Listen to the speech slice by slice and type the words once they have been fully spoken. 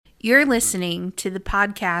You're listening to the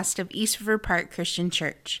podcast of East River Park Christian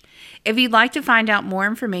Church. If you'd like to find out more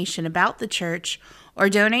information about the church or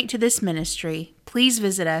donate to this ministry, please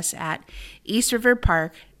visit us at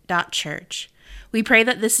eastriverpark.church. We pray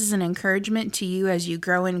that this is an encouragement to you as you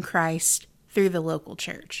grow in Christ through the local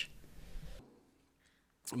church.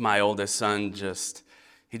 My oldest son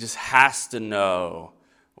he just has to know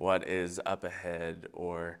what is up ahead,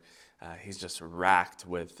 or he's just racked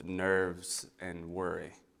with nerves and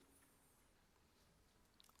worry.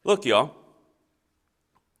 Look, y'all,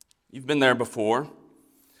 you've been there before.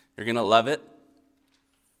 You're going to love it.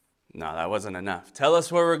 No, that wasn't enough. Tell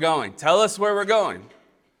us where we're going. Tell us where we're going.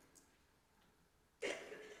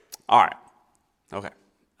 All right. Okay.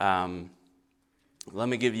 Let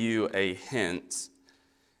me give you a hint.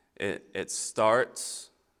 It starts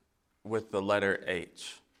with the letter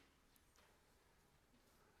H.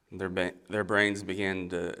 Their brains began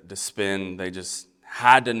to spin. They just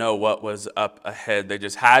had to know what was up ahead. They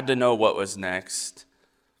just had to know what was next.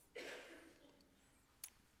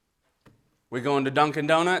 We going to Dunkin'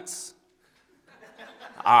 Donuts?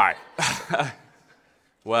 All right.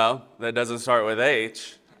 Well, that doesn't start with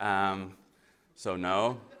H, so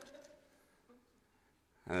no.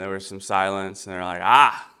 And there was some silence, and they're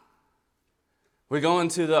like, we going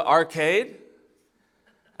to the arcade?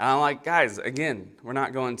 And I'm like, guys, again, we're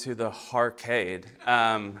not going to the arcade.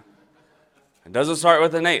 It doesn't start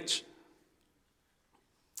with an H.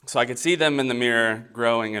 So I could see them in the mirror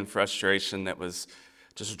growing in frustration that was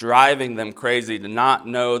just driving them crazy to not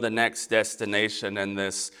know the next destination, and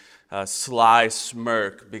this sly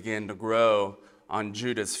smirk began to grow on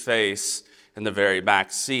Judah's face in the very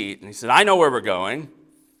back seat. And he said, I know where we're going.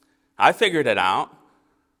 I figured it out.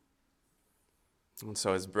 And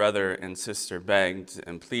so his brother and sister begged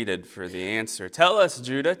and pleaded for the answer. Tell us,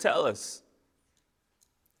 Judah, tell us.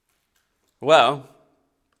 Well,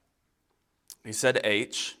 he said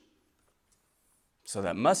H, so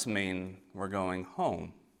that must mean we're going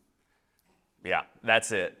home. Yeah,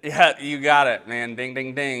 that's it. Yeah, you got it, man. Ding,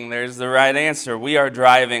 ding, ding. There's the right answer. We are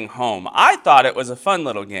driving home. I thought it was a fun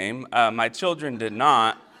little game. My children did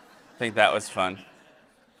not think that was fun.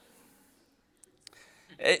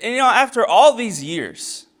 And after all these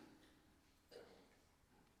years,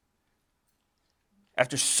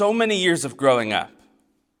 after so many years of growing up,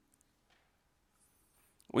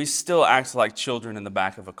 we still act like children in the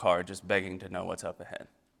back of a car just begging to know what's up ahead.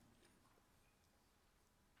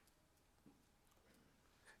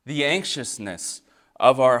 The anxiousness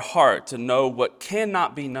of our heart to know what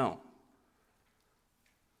cannot be known.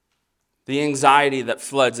 The anxiety that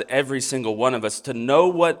floods every single one of us to know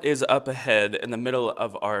what is up ahead in the middle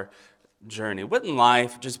of our journey. Wouldn't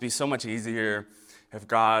life just be so much easier if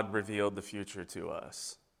God revealed the future to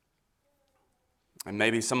us? And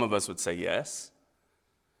maybe some of us would say yes.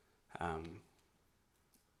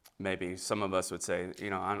 Maybe some of us would say, we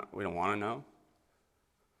don't want to know.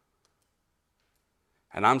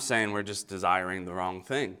 And I'm saying we're just desiring the wrong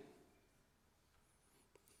thing.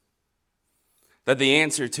 That the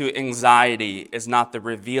answer to anxiety is not the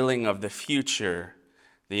revealing of the future.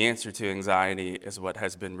 The answer to anxiety is what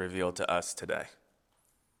has been revealed to us today.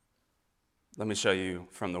 Let me show you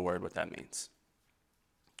from the Word what that means.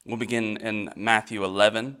 We'll begin in Matthew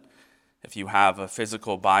 11. If you have a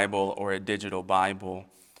physical Bible or a digital Bible,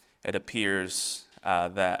 it appears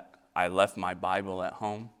that I left my Bible at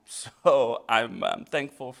home. So I'm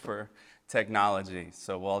thankful for technology.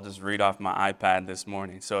 So we'll just read off my iPad this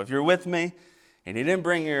morning. So if you're with me and you didn't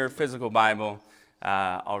bring your physical Bible,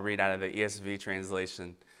 I'll read out of the ESV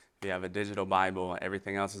translation. If you have a digital Bible,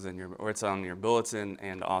 everything else is it's on your bulletin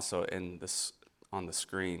and also on the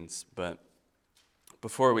screens. But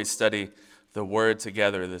before we study the Word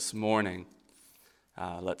together this morning,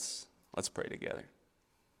 let's pray together.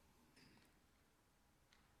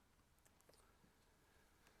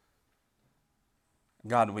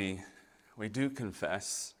 God, we do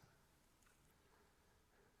confess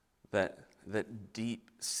that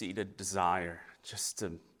deep-seated desire just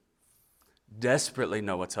to desperately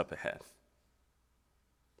know what's up ahead.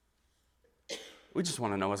 We just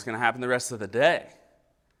want to know what's going to happen the rest of the day.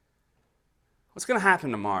 What's going to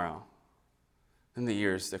happen tomorrow in the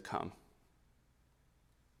years to come?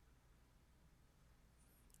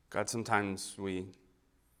 God, sometimes we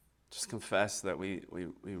just confess that we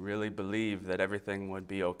really believe that everything would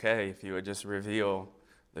be okay if you would just reveal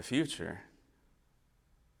the future.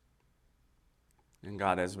 And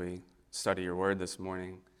God, as we study your word this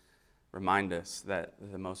morning, remind us that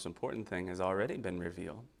the most important thing has already been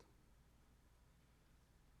revealed.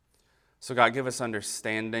 So God, give us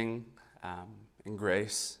understanding and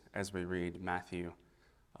grace as we read Matthew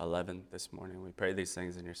 11 this morning. We pray these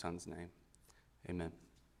things in your Son's name. Amen.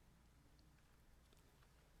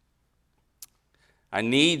 I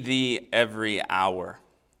need thee every hour.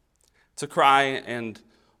 It's a cry and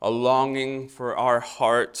a longing for our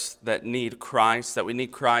hearts that need Christ, that we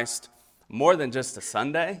need Christ more than just a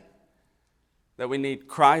Sunday, that we need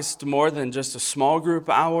Christ more than just a small group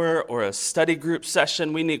hour or a study group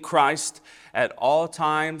session. We need Christ at all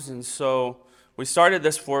times. And so we started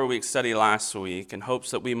this 4-week study last week in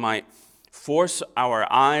hopes that we might force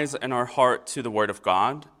our eyes and our heart to the Word of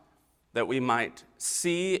God, that we might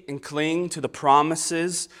see and cling to the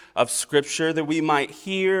promises of Scripture, that we might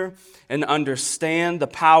hear and understand the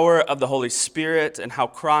power of the Holy Spirit and how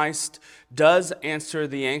Christ does answer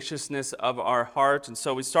the anxiousness of our heart. And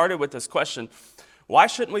so we started with this question: why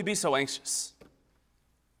shouldn't we be so anxious?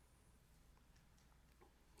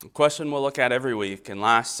 A question we'll look at every week. And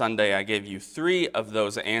last Sunday, I gave you 3 of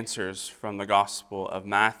those answers from the Gospel of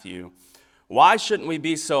Matthew. Why shouldn't we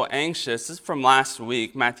be so anxious? This is from last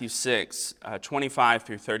week, Matthew 6, 25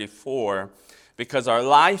 through 34. Because our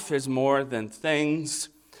life is more than things,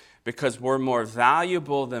 because we're more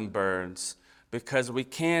valuable than birds, because we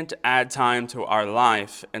can't add time to our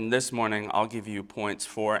life. And this morning, I'll give you points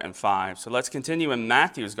 4 and 5. So let's continue in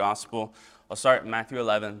Matthew's Gospel. I'll start in Matthew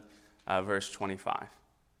 11, verse 25.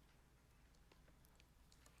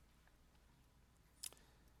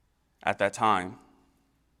 At that time,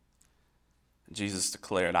 Jesus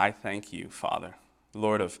declared, I thank you, Father,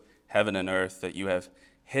 Lord of heaven and earth, that you have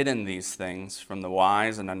hidden these things from the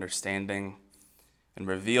wise and understanding and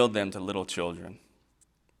revealed them to little children.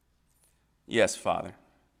 Yes, Father,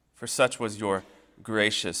 for such was your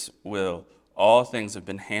gracious will. All things have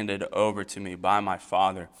been handed over to me by my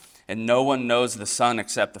Father, and no one knows the Son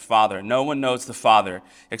except the Father. No one knows the Father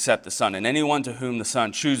except the Son, and anyone to whom the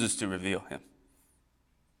Son chooses to reveal him.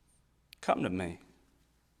 Come to me,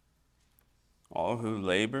 all who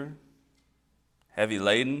labor, heavy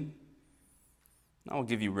laden, I will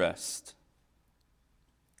give you rest.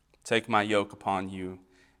 Take my yoke upon you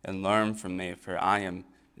and learn from me, for I am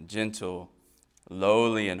gentle,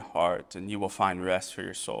 lowly in heart, and you will find rest for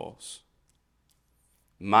your souls.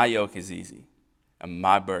 My yoke is easy, and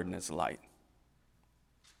my burden is light.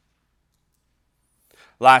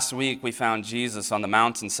 Last week, we found Jesus on the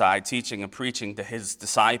mountainside teaching and preaching to his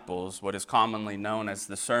disciples what is commonly known as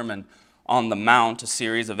the Sermon on the Mount, a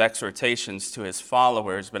series of exhortations to his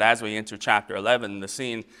followers. But as we enter chapter 11, the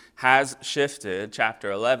scene has shifted.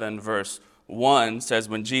 Chapter 11, verse 1 says,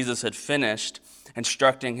 when Jesus had finished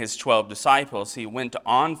instructing his 12 disciples, he went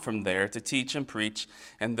on from there to teach and preach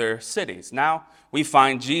in their cities. Now we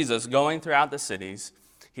find Jesus going throughout the cities.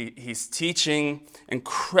 He's teaching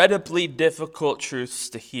incredibly difficult truths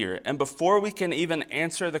to hear. And before we can even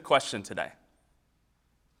answer the question today,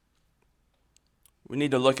 we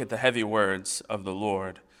need to look at the heavy words of the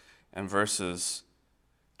Lord in verses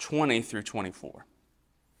 20 through 24.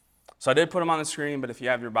 So I did put them on the screen, but if you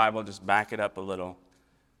have your Bible, just back it up a little.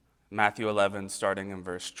 Matthew 11, starting in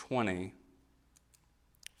verse 20.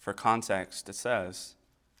 For context, it says,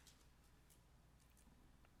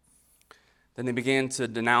 then he began to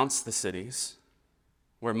denounce the cities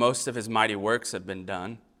where most of his mighty works had been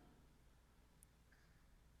done,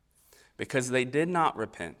 because they did not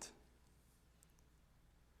repent.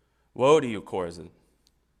 Woe to you, Chorazin!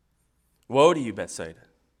 Woe to you, Bethsaida!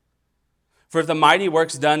 For if the mighty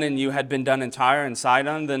works done in you had been done in Tyre and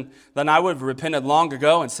Sidon, then I would have repented long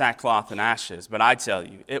ago in sackcloth and ashes. But I tell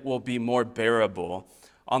you, it will be more bearable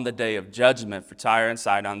on the day of judgment for Tyre and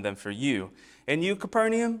Sidon than for you. And you,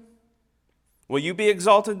 Capernaum, will you be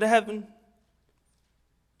exalted to heaven?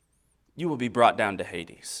 You will be brought down to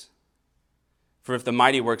Hades. For if the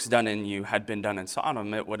mighty works done in you had been done in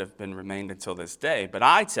Sodom, it would have been remained until this day. But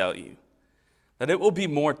I tell you that it will be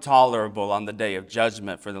more tolerable on the day of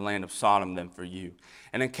judgment for the land of Sodom than for you.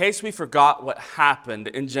 And in case we forgot what happened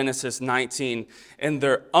in Genesis 19, in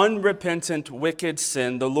their unrepentant, wicked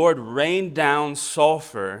sin, the Lord rained down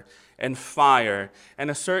sulfur and fire, and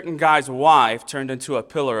a certain guy's wife turned into a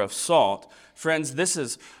pillar of salt. Friends, this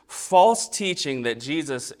is false teaching that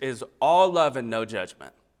Jesus is all love and no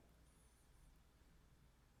judgment.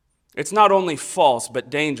 It's not only false, but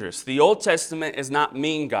dangerous. The Old Testament is not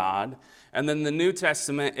mean God, and then the New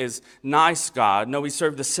Testament is nice God. No, we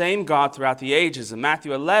serve the same God throughout the ages. And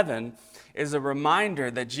Matthew 11 is a reminder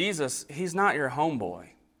that Jesus, he's not your homeboy.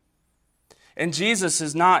 And Jesus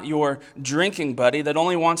is not your drinking buddy that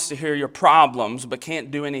only wants to hear your problems but can't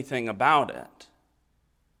do anything about it.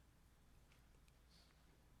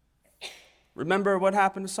 Remember what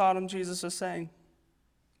happened to Sodom, Jesus is saying?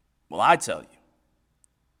 Well, I tell you,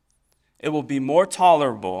 it will be more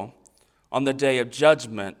tolerable on the day of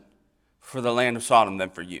judgment for the land of Sodom than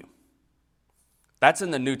for you. That's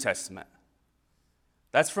in the New Testament.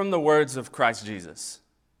 That's from the words of Christ Jesus.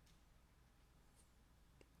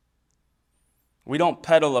 We don't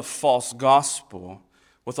peddle a false gospel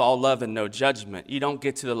with all love and no judgment. You don't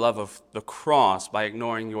get to the love of the cross by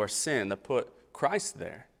ignoring your sin to put Christ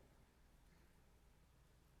there.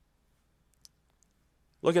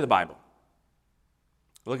 Look at the Bible.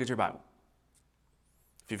 Look at your Bible.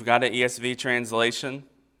 If you've got an ESV translation,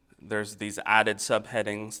 there's these added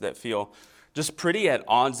subheadings that feel just pretty at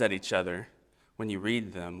odds at each other when you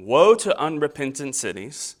read them. Woe to unrepentant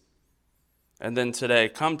cities. And then today,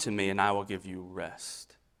 come to me and I will give you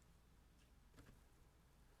rest.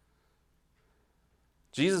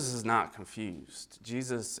 Jesus is not confused.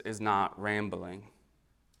 Jesus is not rambling.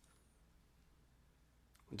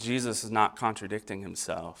 Jesus is not contradicting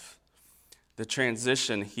himself. The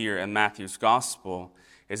transition here in Matthew's gospel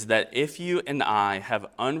is that if you and I have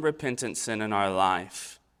unrepentant sin in our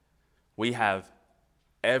life, we have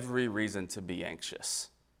every reason to be anxious.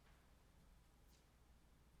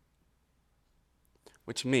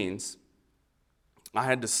 Which means I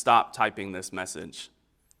had to stop typing this message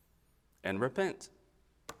and repent.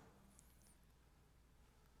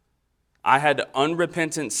 I had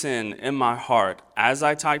unrepentant sin in my heart as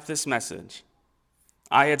I typed this message.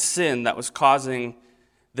 I had sin that was causing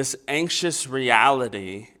this anxious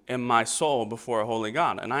reality in my soul before a holy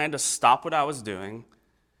God. And I had to stop what I was doing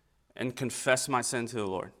and confess my sin to the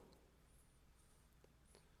Lord.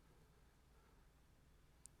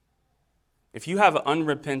 If you have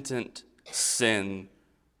unrepentant sin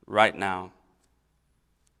right now,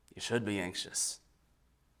 you should be anxious.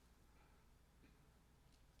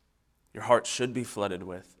 Your heart should be flooded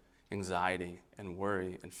with anxiety and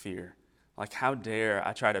worry and fear. Like, how dare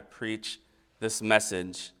I try to preach this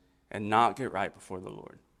message and not get right before the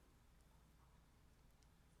Lord?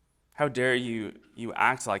 How dare you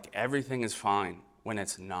act like everything is fine when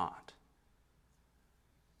it's not?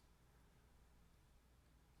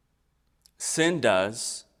 Sin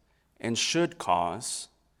does and should cause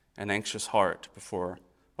an anxious heart before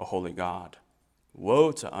a holy God.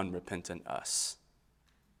 Woe to unrepentant us.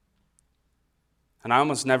 And I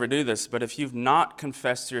almost never do this, but if you've not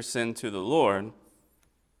confessed your sin to the Lord,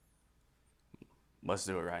 let's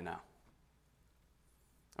do it right now.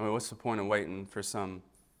 I mean, what's the point of waiting for some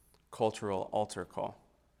cultural altar call?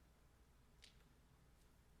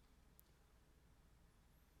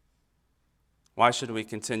 Why should we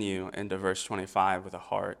continue into verse 25 with a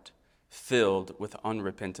heart filled with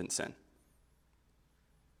unrepentant sin?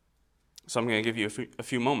 So I'm going to give you a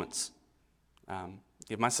few moments.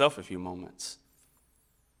 Give myself a few moments.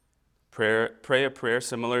 Pray a prayer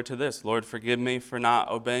similar to this. Lord, forgive me for not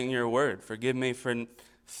obeying your word. Forgive me for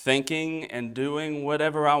thinking and doing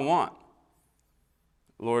whatever I want.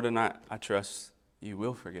 Lord, and I trust you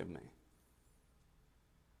will forgive me.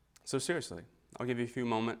 So seriously, I'll give you a few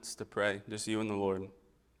moments to pray, just you and the Lord.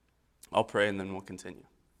 I'll pray and then we'll continue.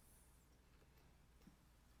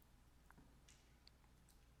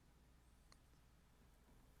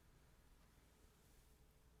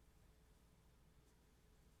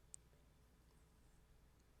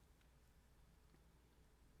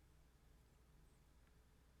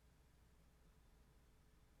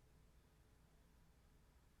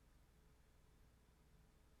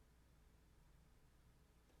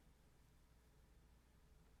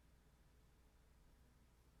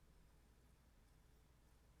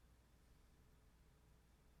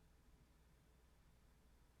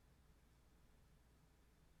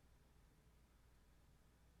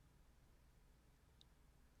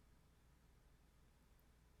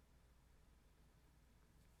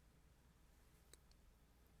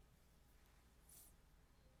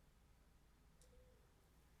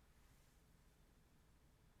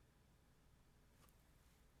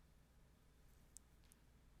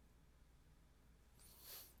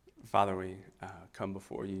 Father, we come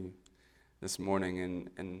before you this morning,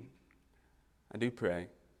 and I do pray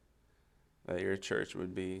that your church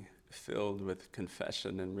would be filled with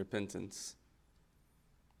confession and repentance,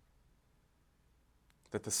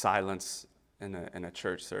 that the silence in a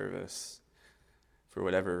church service, for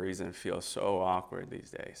whatever reason, feels so awkward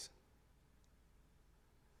these days.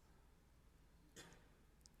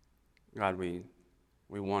 God, we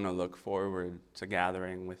want to look forward to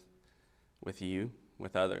gathering with you,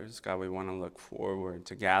 with others. God, we want to look forward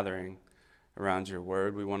to gathering around your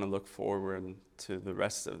word. We want to look forward to the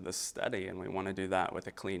rest of the study, and we want to do that with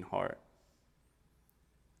a clean heart.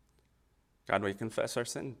 God, we confess our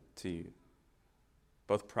sin to you,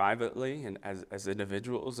 both privately and as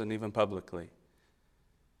individuals and even publicly,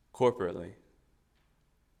 corporately.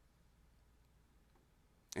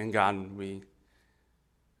 And God, we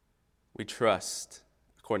trust,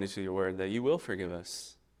 according to your word, that you will forgive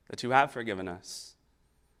us, that you have forgiven us.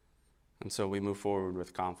 And so we move forward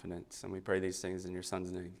with confidence, and we pray these things in your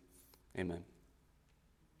Son's name. Amen.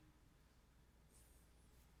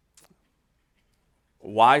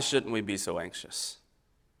 Why shouldn't we be so anxious?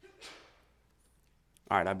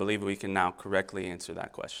 All right, I believe we can now correctly answer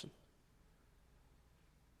that question.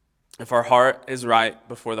 If our heart is right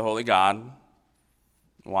before the holy God,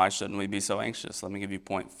 why shouldn't we be so anxious? Let me give you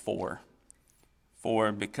point 4.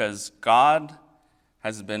 4, because God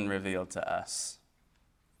has been revealed to us.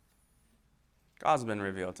 God's been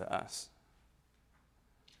revealed to us.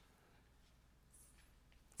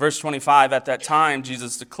 Verse 25, at that time,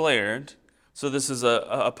 Jesus declared, so this is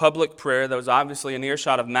a public prayer that was obviously an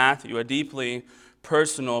earshot of Matthew, a deeply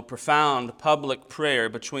personal, profound public prayer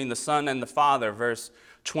between the Son and the Father. Verse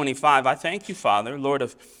 25, I thank you, Father, Lord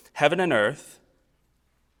of heaven and earth,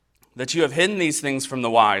 that you have hidden these things from the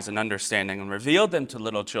wise and understanding and revealed them to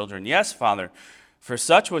little children. Yes, Father, for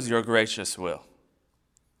such was your gracious will.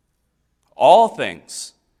 All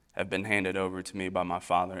things have been handed over to me by my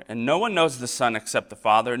Father, and no one knows the Son except the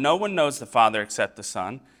Father. No one knows the Father except the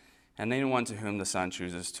Son, and anyone to whom the Son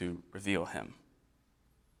chooses to reveal him.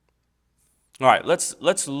 All right, let's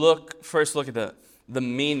first look at the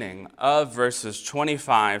meaning of verses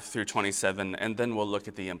 25 through 27, and then we'll look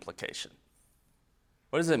at the implication.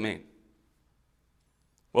 What does it mean?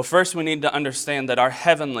 Well, first we need to understand that our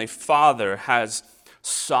Heavenly Father has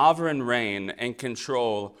sovereign reign and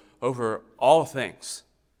control over all things.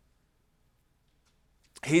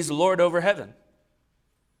 He's Lord over heaven.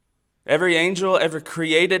 Every angel, every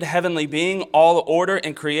created heavenly being, all order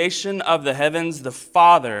and creation of the heavens, the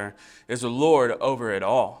Father is Lord over it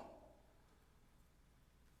all.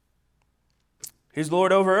 He's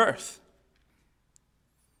Lord over earth.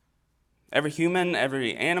 Every human,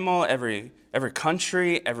 every animal, every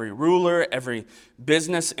country, every ruler, every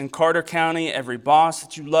business in Carter County, every boss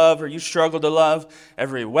that you love or you struggle to love,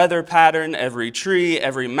 every weather pattern, every tree,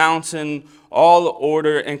 every mountain, all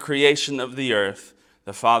order and creation of the earth,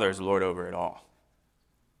 the Father is Lord over it all.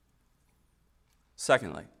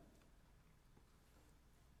 Secondly,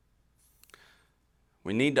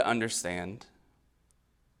 we need to understand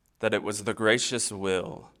that it was the gracious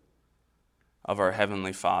will of our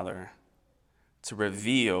Heavenly Father to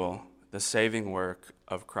reveal the saving work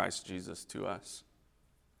of Christ Jesus to us.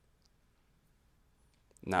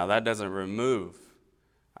 Now, that doesn't remove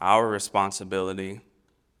our responsibility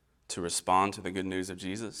to respond to the good news of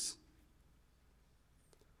Jesus.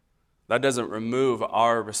 That doesn't remove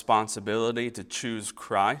our responsibility to choose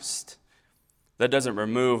Christ. That doesn't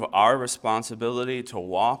remove our responsibility to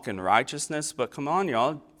walk in righteousness. But come on,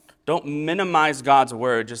 y'all, don't minimize God's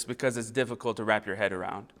word just because it's difficult to wrap your head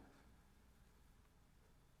around.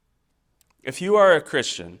 If you are a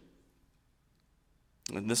Christian,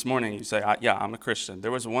 and this morning you say, yeah, I'm a Christian. There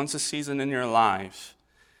was once a season in your life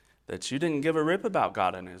that you didn't give a rip about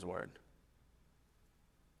God and His Word.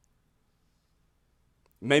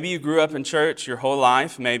 Maybe you grew up in church your whole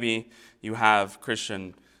life. Maybe you have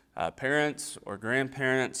Christian parents or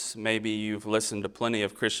grandparents. Maybe you've listened to plenty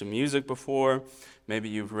of Christian music before. Maybe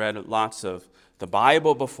you've read lots of the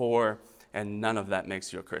Bible before, and none of that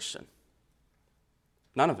makes you a Christian.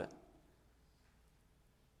 None of it.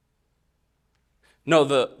 No,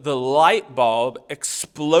 the light bulb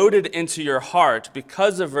exploded into your heart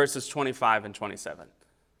because of verses 25 and 27.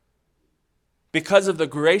 Because of the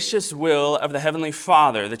gracious will of the Heavenly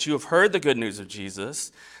Father, that you have heard the good news of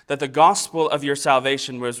Jesus, that the gospel of your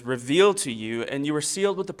salvation was revealed to you, and you were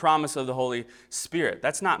sealed with the promise of the Holy Spirit.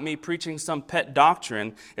 That's not me preaching some pet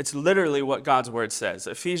doctrine. It's literally what God's word says.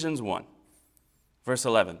 Ephesians 1, verse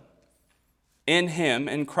 11. In Him,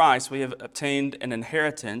 in Christ, we have obtained an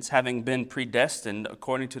inheritance, having been predestined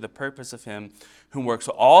according to the purpose of Him who works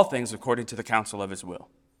all things according to the counsel of His will.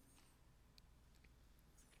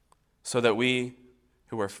 So that we,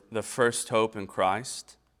 who are the first hope in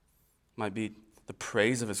Christ, might be the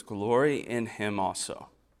praise of His glory in Him also.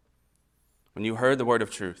 When you heard the word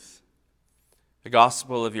of truth, the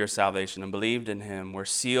gospel of your salvation, and believed in Him, were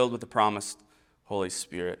sealed with the promised Holy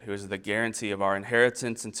Spirit, who is the guarantee of our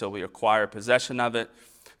inheritance until we acquire possession of it,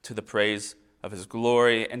 to the praise of His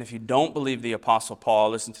glory. And if you don't believe the Apostle Paul,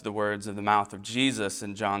 listen to the words of the mouth of Jesus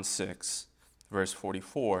in John 6, verse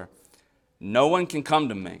 44. No one can come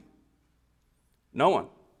to me, no one,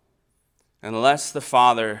 unless the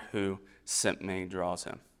Father who sent me draws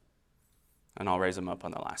him, and I'll raise him up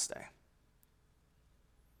on the last day.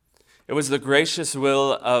 It was the gracious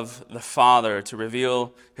will of the Father to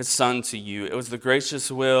reveal His Son to you. It was the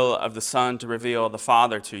gracious will of the Son to reveal the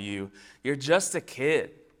Father to you. You're just a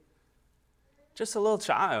kid. just a little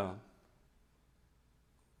child.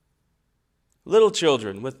 Little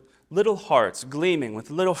children with little hearts, gleaming with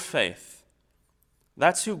little faith.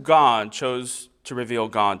 That's who God chose to reveal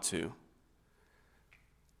God to.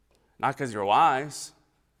 Not because you're wise.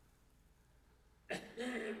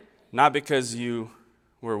 Not because you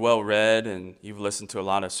were well-read and you've listened to a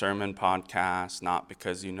lot of sermon podcasts. Not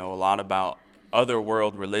because you know a lot about other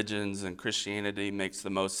world religions and Christianity makes the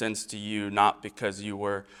most sense to you. Not because you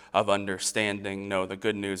were of understanding. No, the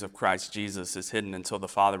good news of Christ Jesus is hidden until the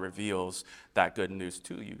Father reveals that good news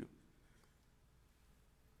to you.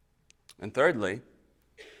 And thirdly,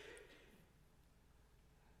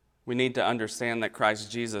 we need to understand that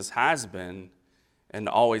Christ Jesus has been and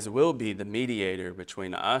always will be the mediator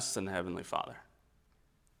between us and the Heavenly Father.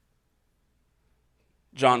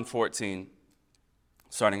 John 14,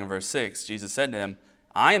 starting in verse 6, Jesus said to him,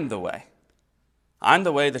 I am the way. I am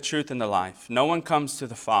the way, the truth, and the life. No one comes to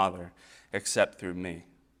the Father except through me.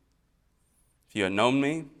 If you had known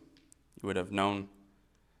me, you would have known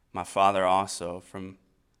my Father also. From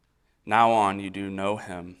now on, you do know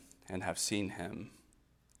him and have seen him.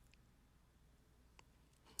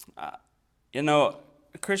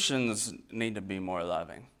 Christians need to be more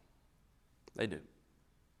loving. They do.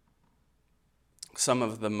 Some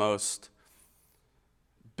of the most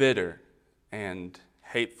bitter and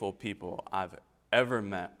hateful people I've ever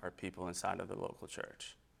met are people inside of the local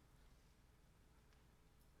church.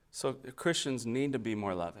 So Christians need to be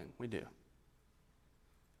more loving. We do.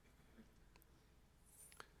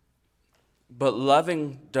 But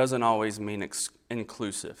loving doesn't always mean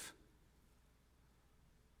inclusive.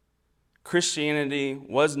 Christianity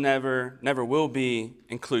was never will be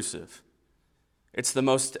inclusive. It's the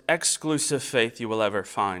most exclusive faith you will ever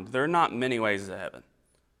find. There are not many ways to heaven.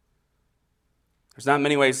 There's not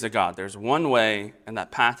many ways to God. There's one way, and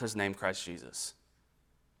that path is named Christ Jesus.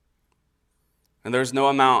 And there's no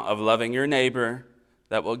amount of loving your neighbor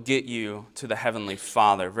that will get you to the Heavenly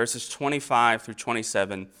Father. Verses 25 through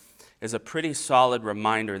 27 is a pretty solid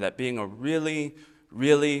reminder that being a really,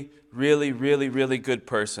 really, really, really, really good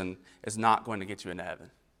person is not going to get you into heaven.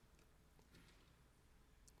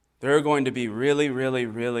 There are going to be really, really,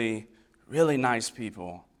 really, really nice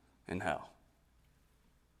people in hell.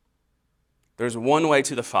 There's one way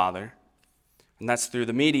to the Father, and that's through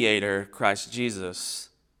the mediator, Christ Jesus.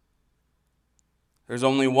 There's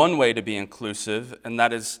only one way to be inclusive, and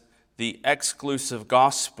that is the exclusive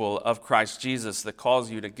gospel of Christ Jesus that calls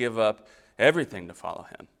you to give up everything to follow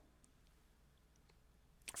him.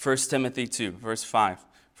 1 Timothy 2, verse 5.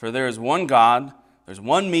 For there is one God, there's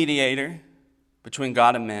one mediator between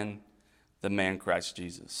God and men, the man Christ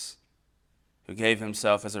Jesus, who gave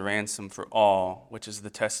himself as a ransom for all, which is the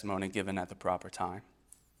testimony given at the proper time.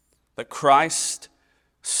 That Christ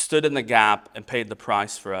stood in the gap and paid the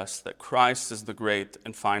price for us, that Christ is the great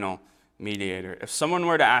and final mediator. If someone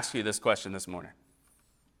were to ask you this question this morning,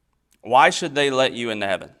 why should they let you into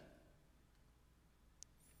heaven?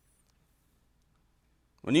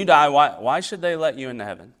 When you die, why should they let you into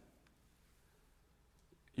heaven?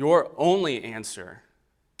 Your only answer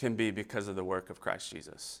can be because of the work of Christ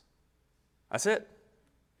Jesus. That's it.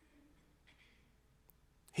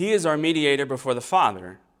 He is our mediator before the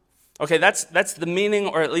Father. Okay, that's the meaning,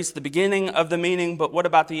 or at least the beginning of the meaning, but what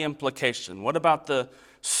about the implication? What about the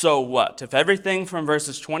so what? If everything from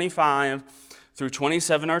verses 25 through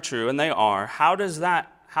 27 are true, and they are, how does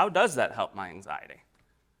that help my anxiety?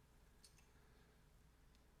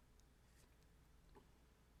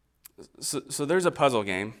 So there's a puzzle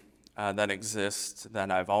game that exists that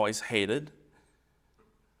I've always hated.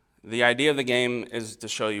 The idea of the game is to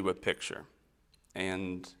show you a picture,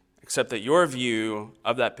 and except that your view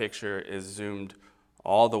of that picture is zoomed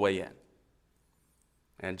all the way in.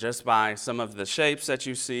 And just by some of the shapes that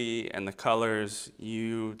you see and the colors,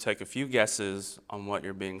 you take a few guesses on what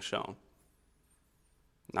you're being shown.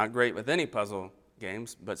 Not great with any puzzle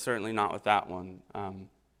games, but certainly not with that one.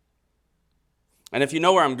 And if you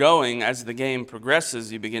know where I'm going, as the game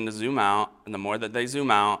progresses, you begin to zoom out, and the more that they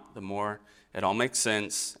zoom out, the more it all makes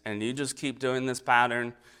sense, and you just keep doing this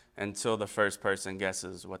pattern until the first person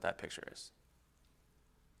guesses what that picture is.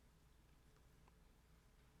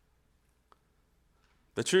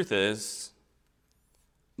 The truth is,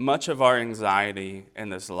 much of our anxiety in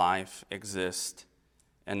this life exists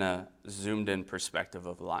in a zoomed-in perspective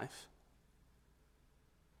of life,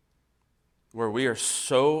 where we are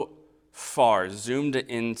so far zoomed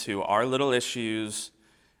into our little issues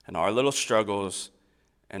and our little struggles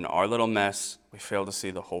and our little mess, we fail to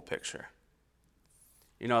see the whole picture.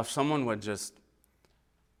 You know, if someone would just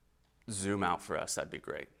zoom out for us, that'd be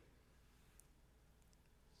great.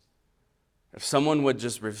 If someone would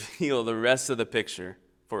just reveal the rest of the picture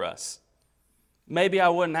for us, maybe I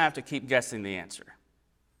wouldn't have to keep guessing the answer.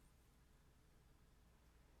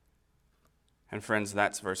 And friends,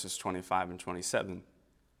 that's verses 25 and 27.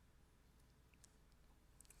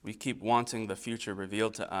 We keep wanting the future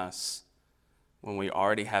revealed to us when we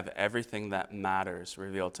already have everything that matters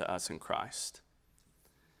revealed to us in Christ.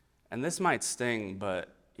 And this might sting,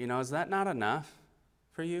 but, is that not enough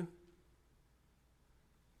for you?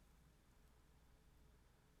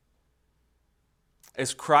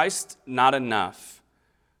 Is Christ not enough,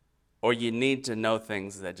 or you need to know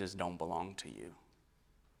things that just don't belong to you?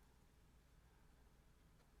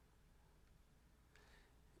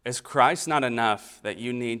 Is Christ not enough that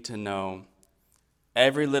you need to know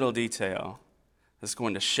every little detail that's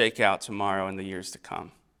going to shake out tomorrow and the years to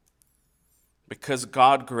come? Because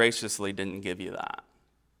God graciously didn't give you that.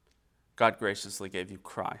 God graciously gave you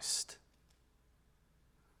Christ.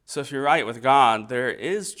 So if you're right with God, there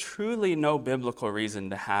is truly no biblical reason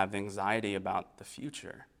to have anxiety about the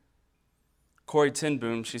future. Corrie ten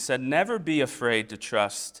Boom, she said, never be afraid to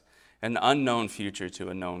trust an unknown future to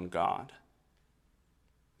a known God.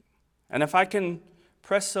 And if I can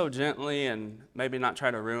press so gently and maybe not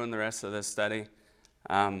try to ruin the rest of this study,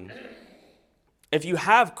 if you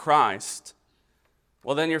have Christ,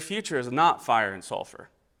 well, then your future is not fire and sulfur.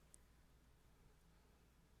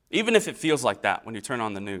 Even if it feels like that when you turn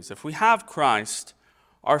on the news. If we have Christ,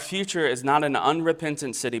 our future is not an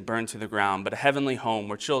unrepentant city burned to the ground, but a heavenly home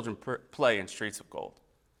where children play in streets of gold.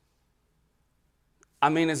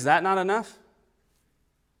 Is that not enough?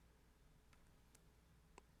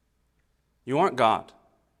 You aren't God.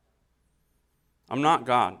 I'm not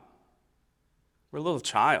God. We're a little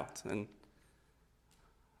child, and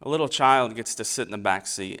a little child gets to sit in the back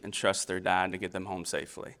seat and trust their dad to get them home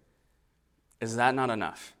safely. Is that not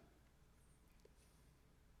enough?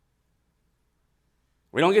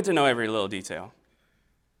 We don't get to know every little detail.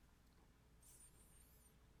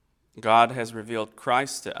 God has revealed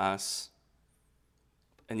Christ to us,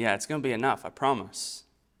 and it's going to be enough, I promise.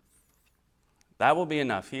 That will be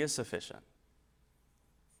enough. He is sufficient.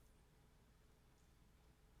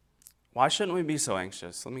 Why shouldn't we be so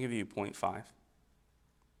anxious? Let me give you point 5.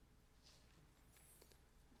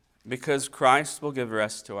 Because Christ will give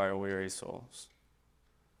rest to our weary souls.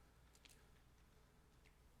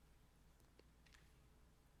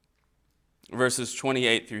 Verses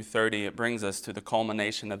 28 through 30, it brings us to the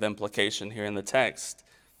culmination of implication here in the text.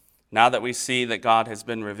 Now that we see that God has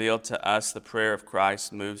been revealed to us, the prayer of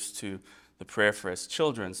Christ moves to the prayer for his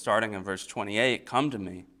children. Starting in verse 28, come to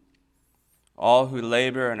me, all who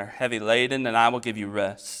labor and are heavy laden, and I will give you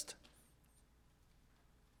rest.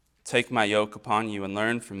 Take my yoke upon you and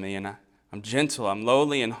learn from me, and I'm gentle, I'm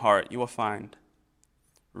lowly in heart. You will find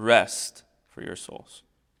rest for your souls.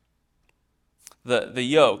 The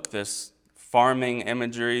yoke, this farming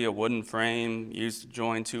imagery, a wooden frame used to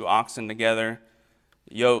join 2 oxen together,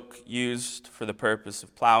 yoke used for the purpose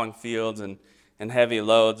of plowing fields and heavy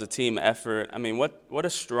loads, a team effort. What a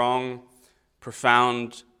strong,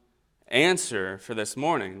 profound answer for this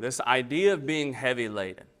morning, this idea of being heavy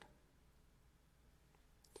laden.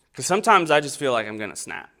 Because sometimes I just feel like I'm going to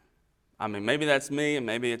snap. Maybe that's me, and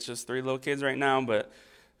maybe it's just 3 little kids right now, but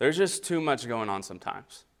there's just too much going on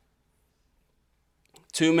sometimes.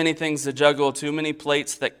 Too many things to juggle, too many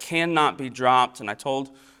plates that cannot be dropped. And I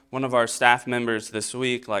told one of our staff members this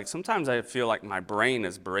week, sometimes I feel like my brain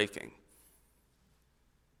is breaking.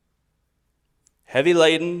 Heavy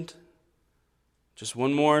laden, just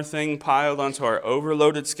one more thing piled onto our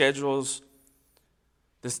overloaded schedules,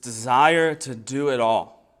 this desire to do it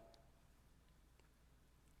all.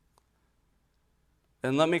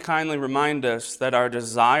 And let me kindly remind us that our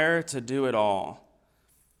desire to do it all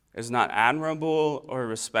is not admirable or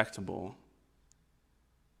respectable.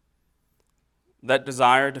 That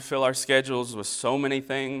desire to fill our schedules with so many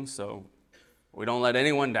things so we don't let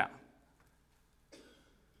anyone down.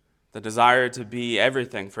 The desire to be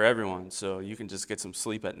everything for everyone so you can just get some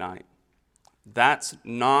sleep at night. That's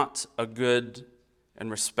not a good and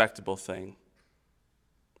respectable thing.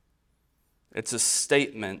 It's a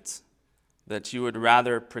statement that you would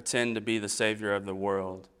rather pretend to be the Savior of the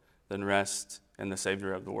world than rest in the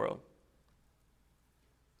Savior of the world.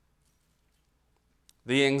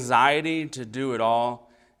 The anxiety to do it all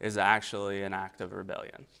is actually an act of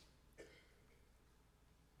rebellion.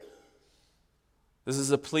 This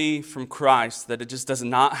is a plea from Christ that it just does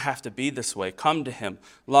not have to be this way. Come to him,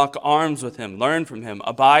 lock arms with him, learn from him,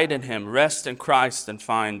 abide in him, rest in Christ, and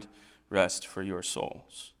find rest for your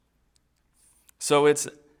souls. So it's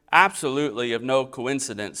absolutely of no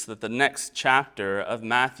coincidence that the next chapter of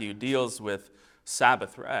Matthew deals with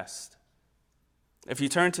Sabbath rest. If you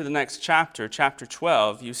turn to the next chapter, chapter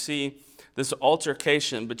 12, you see this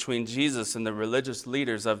altercation between Jesus and the religious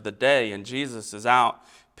leaders of the day, and Jesus is out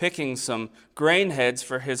picking some grain heads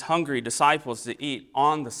for his hungry disciples to eat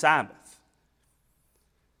on the Sabbath.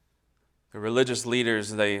 The religious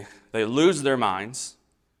leaders, they lose their minds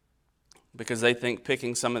because they think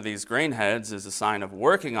picking some of these grain heads is a sign of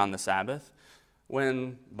working on the Sabbath,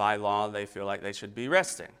 when by law they feel like they should be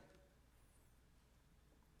resting.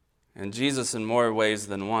 And Jesus, in more ways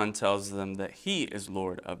than one, tells them that he is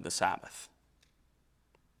Lord of the Sabbath.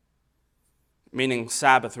 Meaning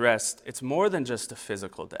Sabbath rest, it's more than just a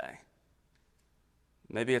physical day.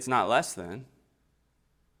 Maybe it's not less than.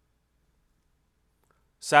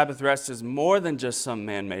 Sabbath rest is more than just some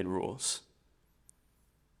man-made rules.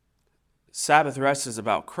 Sabbath rest is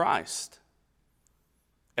about Christ.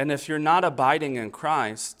 And if you're not abiding in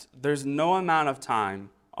Christ, there's no amount of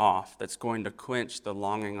time off that's going to quench the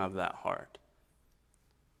longing of that heart.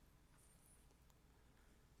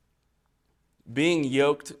 Being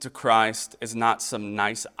yoked to Christ is not some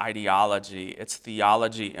nice ideology, it's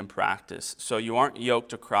theology and practice. So you aren't yoked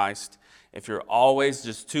to Christ if you're always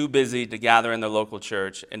just too busy to gather in the local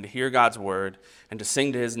church and to hear God's word and to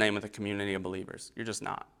sing to his name with a community of believers. You're just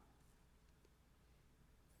not.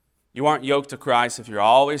 You aren't yoked to Christ if you're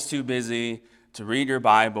always too busy to read your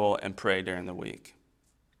Bible and pray during the week.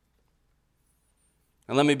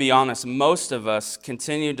 And let me be honest, most of us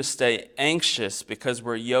continue to stay anxious because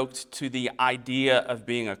we're yoked to the idea of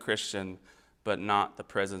being a Christian, but not the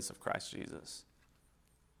presence of Christ Jesus.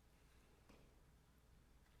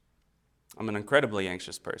 I'm an incredibly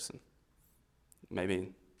anxious person.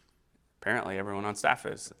 Maybe, apparently everyone on staff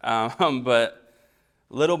is. But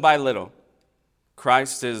little by little,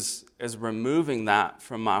 Christ is removing that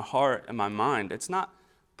from my heart and my mind. It's not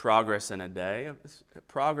progress in a day, it's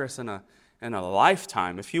progress in a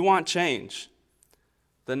lifetime. If you want change,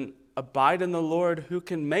 then abide in the Lord who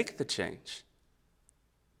can make the change.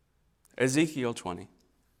 Ezekiel 20,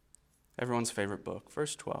 everyone's favorite book,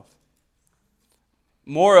 verse 12.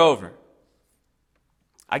 Moreover,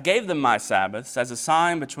 I gave them my Sabbaths as a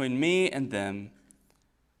sign between me and them,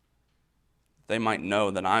 they might know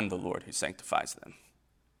that I'm the Lord who sanctifies them.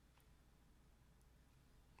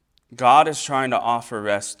 God is trying to offer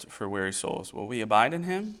rest for weary souls. Will we abide in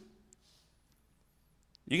him?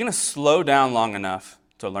 You're going to slow down long enough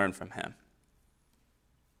to learn from him.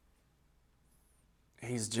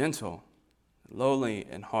 He's gentle, lowly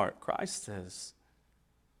in heart. Christ is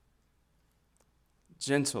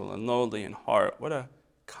gentle and lowly in heart. What a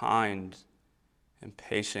kind and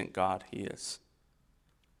patient God he is.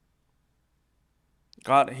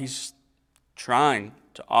 God, he's trying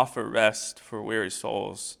to offer rest for weary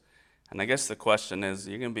souls. And I guess the question is,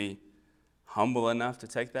 are you going to be humble enough to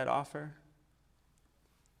take that offer?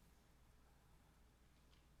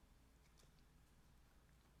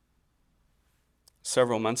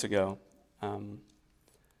 Several months ago,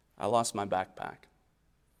 I lost my backpack.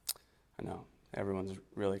 I know, everyone's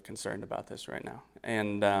really concerned about this right now.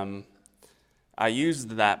 And I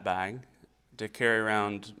used that bag to carry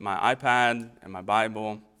around my iPad and my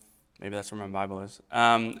Bible. Maybe that's where my Bible is.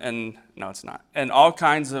 And no, it's not. And all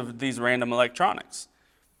kinds of these random electronics.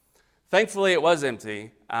 Thankfully, it was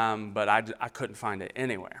empty, but I couldn't find it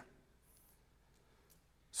anywhere.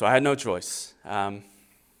 So I had no choice.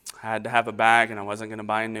 I had to have a bag, and I wasn't going to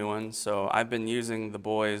buy a new one. So I've been using the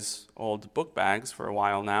boys' old book bags for a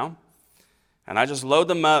while now. And I just load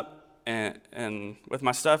them up and with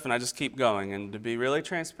my stuff, and I just keep going. And to be really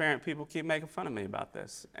transparent, people keep making fun of me about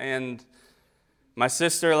this. And my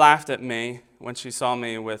sister laughed at me when she saw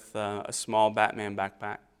me with a small Batman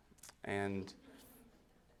backpack. And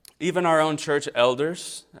even our own church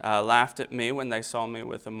elders laughed at me when they saw me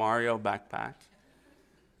with a Mario backpack.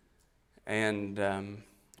 And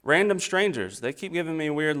random strangers, they keep giving me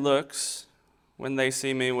weird looks when they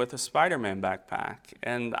see me with a Spider-Man backpack.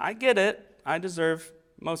 And I get it. I deserve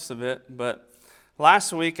most of it. But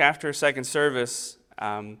last week after second service,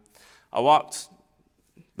 I walked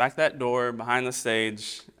back that door behind the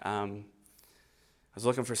stage. I was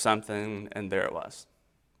looking for something, and there it was.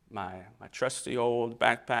 My trusty old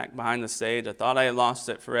backpack behind the stage. I thought I had lost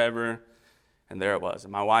it forever, and there it was.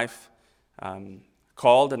 And my wife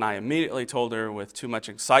called, and I immediately told her with too much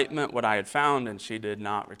excitement what I had found, and she did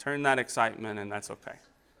not return that excitement, and that's okay.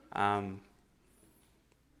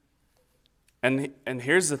 And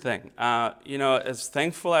here's the thing, as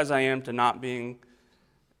thankful as I am to not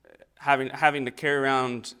having to carry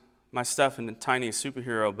around my stuff in a tiny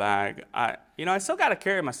superhero bag, I still got to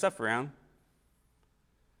carry my stuff around.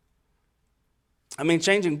 I mean,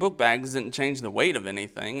 changing book bags didn't change the weight of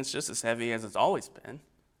anything. It's just as heavy as it's always been.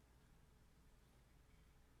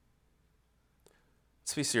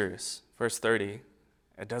 Let's be serious. Verse 30,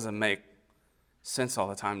 it doesn't make sense all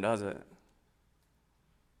the time, does it?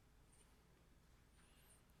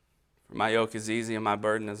 For my yoke is easy and my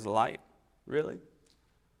burden is light. Really?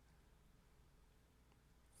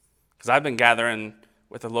 Because I've been gathering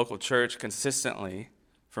with the local church consistently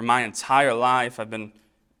for my entire life. I've been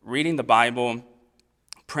reading the Bible,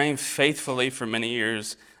 praying faithfully for many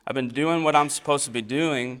years. I've been doing what I'm supposed to be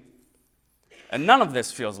doing, and none of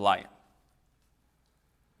this feels light.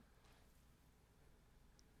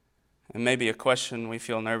 And maybe a question we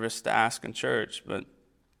feel nervous to ask in church, but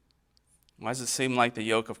why does it seem like the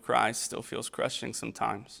yoke of Christ still feels crushing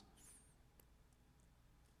sometimes?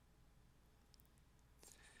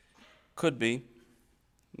 Could be.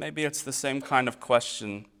 Maybe it's the same kind of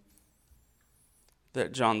question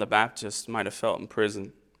that John the Baptist might have felt in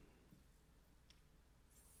prison.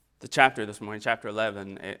 The chapter this morning, chapter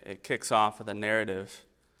 11, it kicks off with a narrative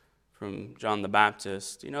from John the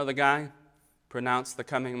Baptist. You know the guy pronounced the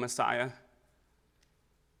coming Messiah?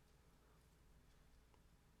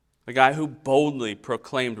 The guy who boldly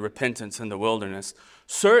proclaimed repentance in the wilderness.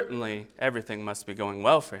 Certainly, everything must be going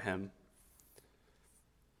well for him.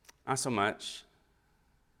 Not so much.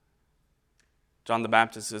 John the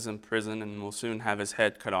Baptist is in prison and will soon have his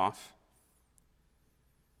head cut off.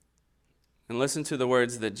 And listen to the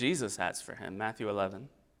words that Jesus has for him, Matthew 11,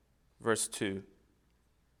 verse 2.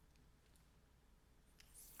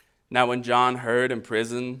 Now when John heard in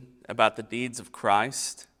prison about the deeds of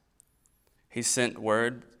Christ, he sent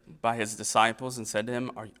word by his disciples and said to him,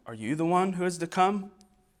 Are you the one who is to come?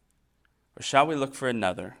 Or shall we look for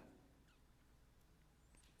another?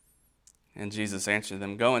 And Jesus answered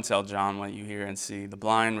them, Go and tell John what you hear and see. The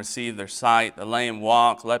blind receive their sight, the lame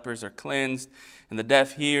walk, lepers are cleansed, and the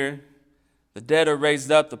deaf hear. The dead are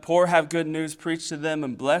raised up, the poor have good news preached to them,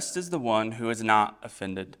 and blessed is the one who is not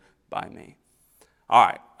offended by me. All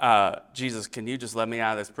right, Jesus, can you just let me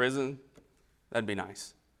out of this prison? That'd be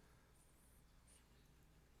nice.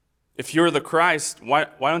 If you're the Christ, why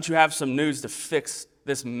don't you have some news to fix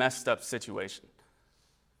this messed up situation?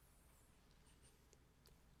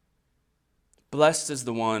 Blessed is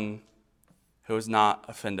the one who is not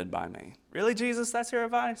offended by me. Really, Jesus, that's your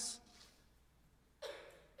advice?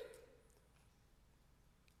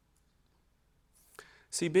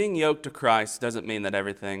 See, being yoked to Christ doesn't mean that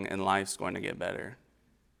everything in life's going to get better.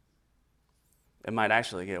 It might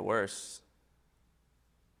actually get worse.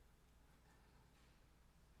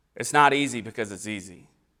 It's not easy because it's easy.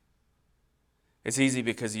 It's easy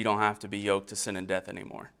because you don't have to be yoked to sin and death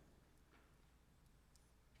anymore.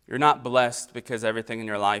 You're not blessed because everything in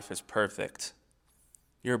your life is perfect.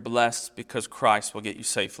 You're blessed because Christ will get you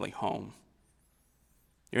safely home.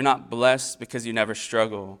 You're not blessed because you never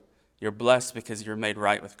struggle. You're blessed because you're made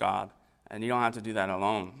right with God. And you don't have to do that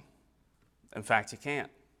alone. In fact, you can't.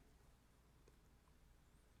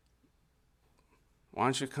 Why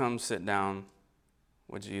don't you come sit down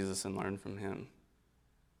with Jesus and learn from him?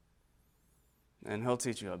 And he'll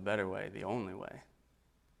teach you a better way, the only way.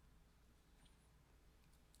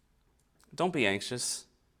 Don't be anxious.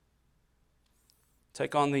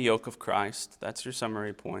 Take on the yoke of Christ. That's your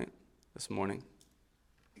summary point this morning.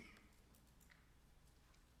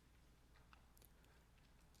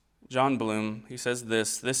 John Bloom, he says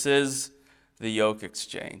this is the yoke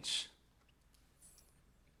exchange.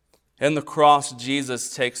 In the cross,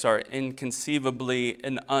 Jesus takes our inconceivably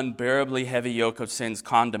and unbearably heavy yoke of sin's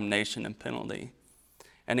condemnation and penalty.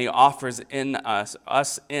 And he offers in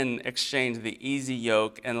us in exchange, the easy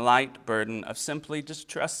yoke and light burden of simply just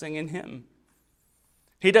trusting in him.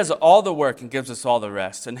 He does all the work and gives us all the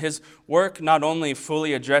rest. And his work not only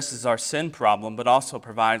fully addresses our sin problem, but also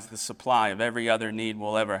provides the supply of every other need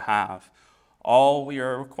we'll ever have. All we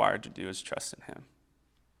are required to do is trust in him.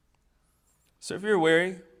 So if you're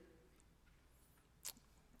weary,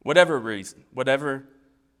 whatever reason, whatever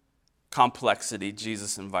complexity,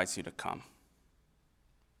 Jesus invites you to come.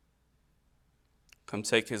 Come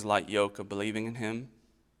take his light yoke of believing in him.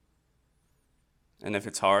 And if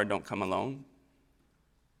it's hard, don't come alone.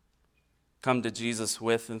 Come to Jesus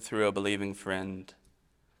with and through a believing friend.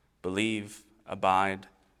 Believe, abide,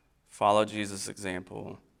 follow Jesus'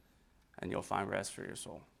 example, and you'll find rest for your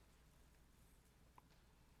soul.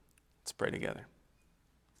 Let's pray together.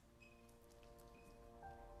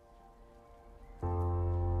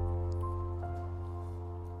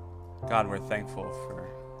 God, we're thankful for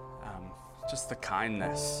just the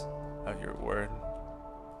kindness of your word.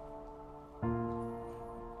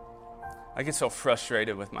 I get so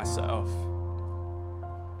frustrated with myself.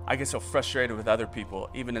 I get so frustrated with other people,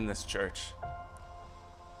 even in this church.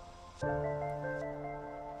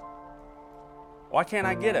 Why can't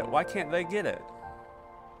I get it? Why can't they get it?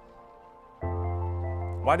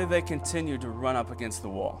 Why do they continue to run up against the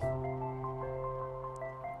wall?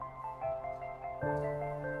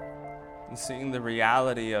 And seeing the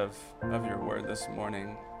reality of your word this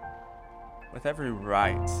morning, with every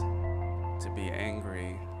right to be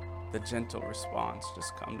angry, the gentle response,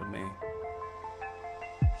 just come to me.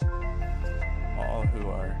 All who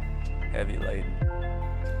are heavy laden,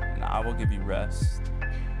 and I will give you rest.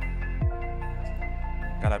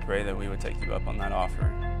 God, I pray that we would take you up on that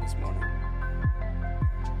offer this morning.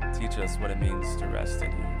 Teach us what it means to rest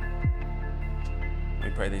in you. We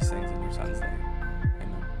pray these things in your Son's name.